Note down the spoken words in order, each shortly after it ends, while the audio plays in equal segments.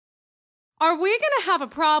Are we gonna have a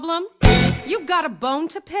problem? You got a bone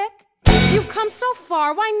to pick? You've come so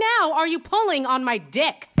far, why now are you pulling on my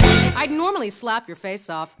dick? I'd normally slap your face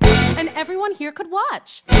off, and everyone here could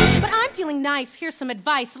watch. But I'm feeling nice, here's some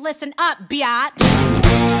advice, listen up, biatch.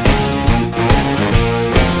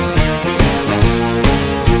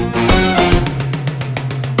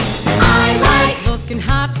 I like looking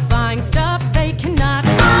hot, buying stuff they cannot.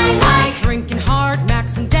 I like drinking hard,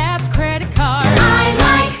 maxing dad's credit card. I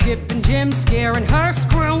like skipping gym, scaring her,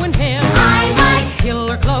 screwing him. I like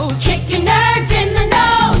killer clothes, kicking nerds in the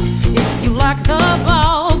nose. If you like the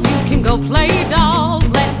balls, you can go play dolls.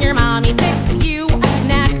 Let your mommy fix you a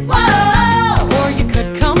snack. Whoa! Or you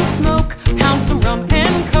could come smoke, pound some rum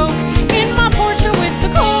and coke in my Porsche with the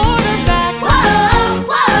quarterback. Whoa,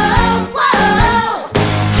 whoa, whoa!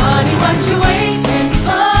 Honey, what you waiting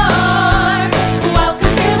for?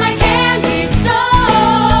 Welcome to my candy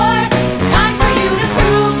store. Time for you to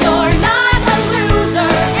prove you're not a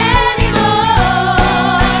loser anymore.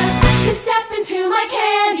 Then step into my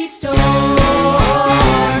candy store.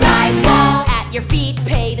 Guys fall at your feet,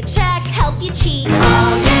 pay the check, help you cheat.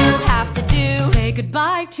 All you have to do, say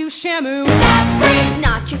goodbye to Shamu. That freak's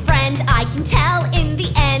not your friend, I can tell in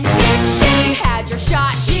the end. If she had your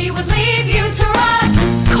shot, she would leave you to rot.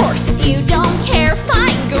 Course, if you don't care,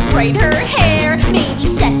 fine, go braid her hair. Maybe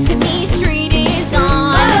Sesame Street is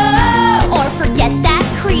on. Whoa. Or forget that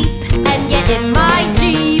creep and get in my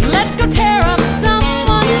Jeep. Let's go tear up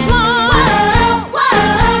someone's lawn. Whoa,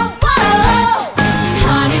 whoa, whoa.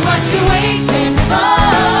 Honey, what you waiting for?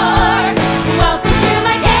 Welcome to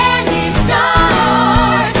my candy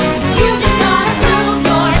store. You just gotta prove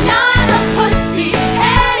you're not a pussy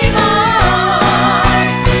anymore.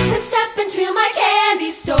 Then step into my candy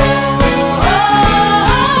store.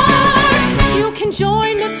 You can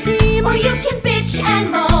join the team, or you can bitch and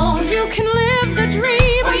moan. You can live the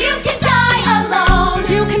dream, or you can die alone.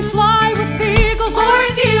 You can fly with eagles, or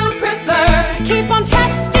if you prefer, keep on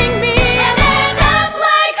testing me and end up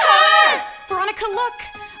like her. Veronica, look!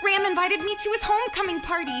 Ram invited me to his homecoming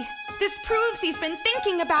party. This proves he's been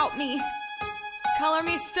thinking about me. Color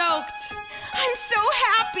me stoked. I'm so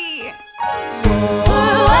happy!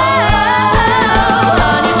 Whoa,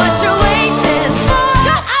 honey, what you